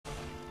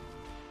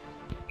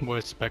What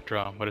is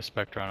Spectron? What is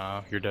Spectron?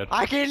 Oh, you're dead.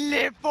 I can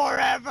live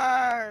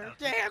forever!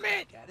 Damn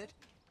it!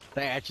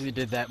 They actually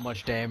did that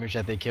much damage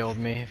that they killed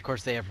me. Of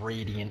course they have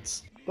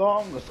radiance.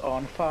 Dawn was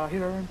on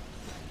fire.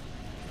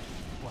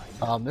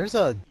 There's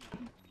a...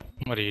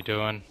 What are you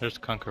doing? There's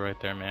Kunkka right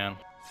there, man.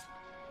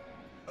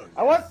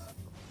 I want.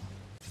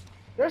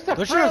 There's a Don't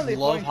you just friendly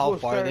love point how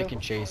far booster. they can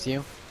chase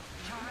you?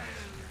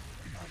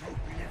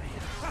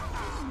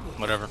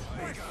 Whatever.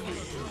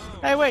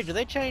 Hey wait, did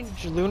they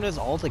change Luna's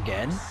ult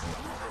again?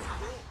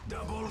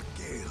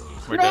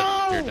 We're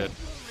No! dead. You're dead.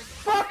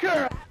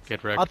 Fucker!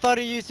 Get wrecked. I thought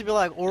it used to be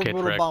like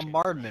orbital wrecked.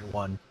 bombardment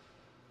one.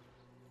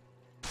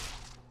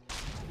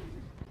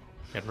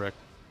 Get wrecked.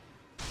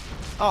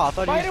 Oh, I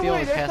thought it By used to the be able way,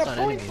 to there's cast a on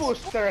point enemies.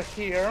 booster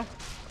here.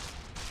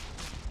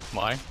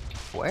 Why?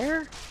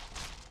 Where?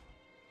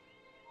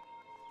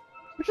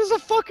 Which is a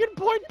fucking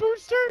point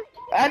booster?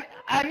 And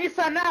it's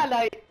an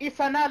ally. It's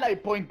an ally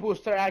point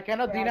booster. I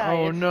cannot deny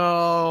Oh it.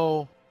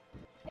 no.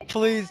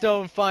 Please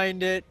don't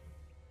find it.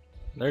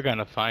 They're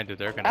gonna find it.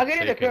 They're gonna I'll get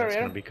take you it. the It's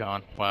courier. gonna be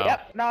gone. Wow.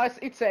 Yep. No,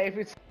 it's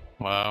safe.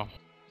 Wow.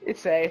 It's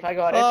safe. I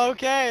got it.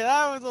 Okay,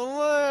 that was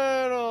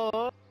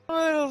a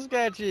little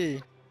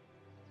sketchy.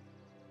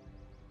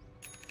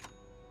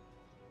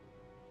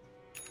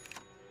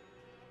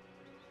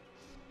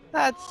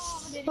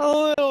 That's a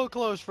little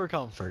close for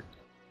comfort.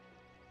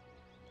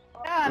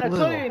 Yeah, and I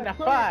told you in a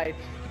fight.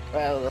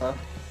 Well,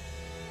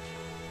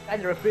 I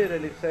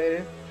repeatedly say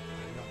it.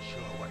 I'm not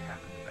sure what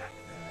happened back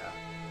there,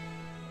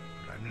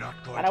 but I'm not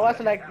going And I to was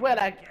let like, it well,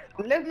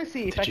 happen let me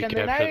see if I Did you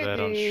can capture deny that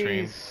on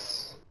stream?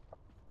 this.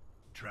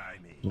 Try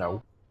me.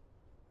 No.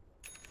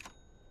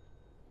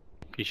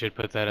 You should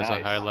put that as a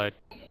Nice. highlight.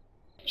 You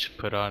should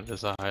put on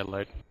as a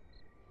highlight.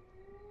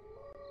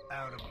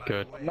 Out of my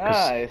Good. way. 'Cause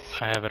Nice.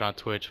 I have it on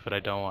Twitch, but I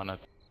don't want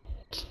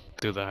to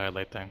do the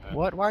highlight thing.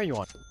 What? Why are you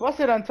on? Was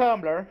it on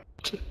Tumblr?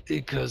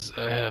 Because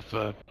I have,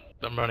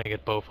 I'm running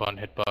it both on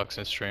Hitbox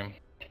and stream.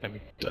 I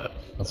mean,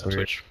 That's weird.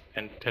 Twitch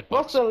and Hitbox.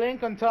 What's the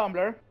link on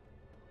Tumblr?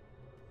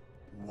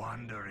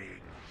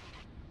 Wandering.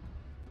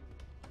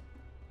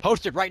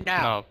 Post it right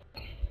now.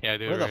 No. Yeah, I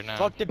do Where it the right now.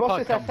 fuck did Boss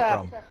Puck is come a sap.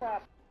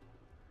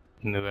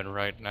 from? Do it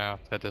right now,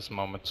 at this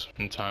moment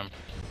in time.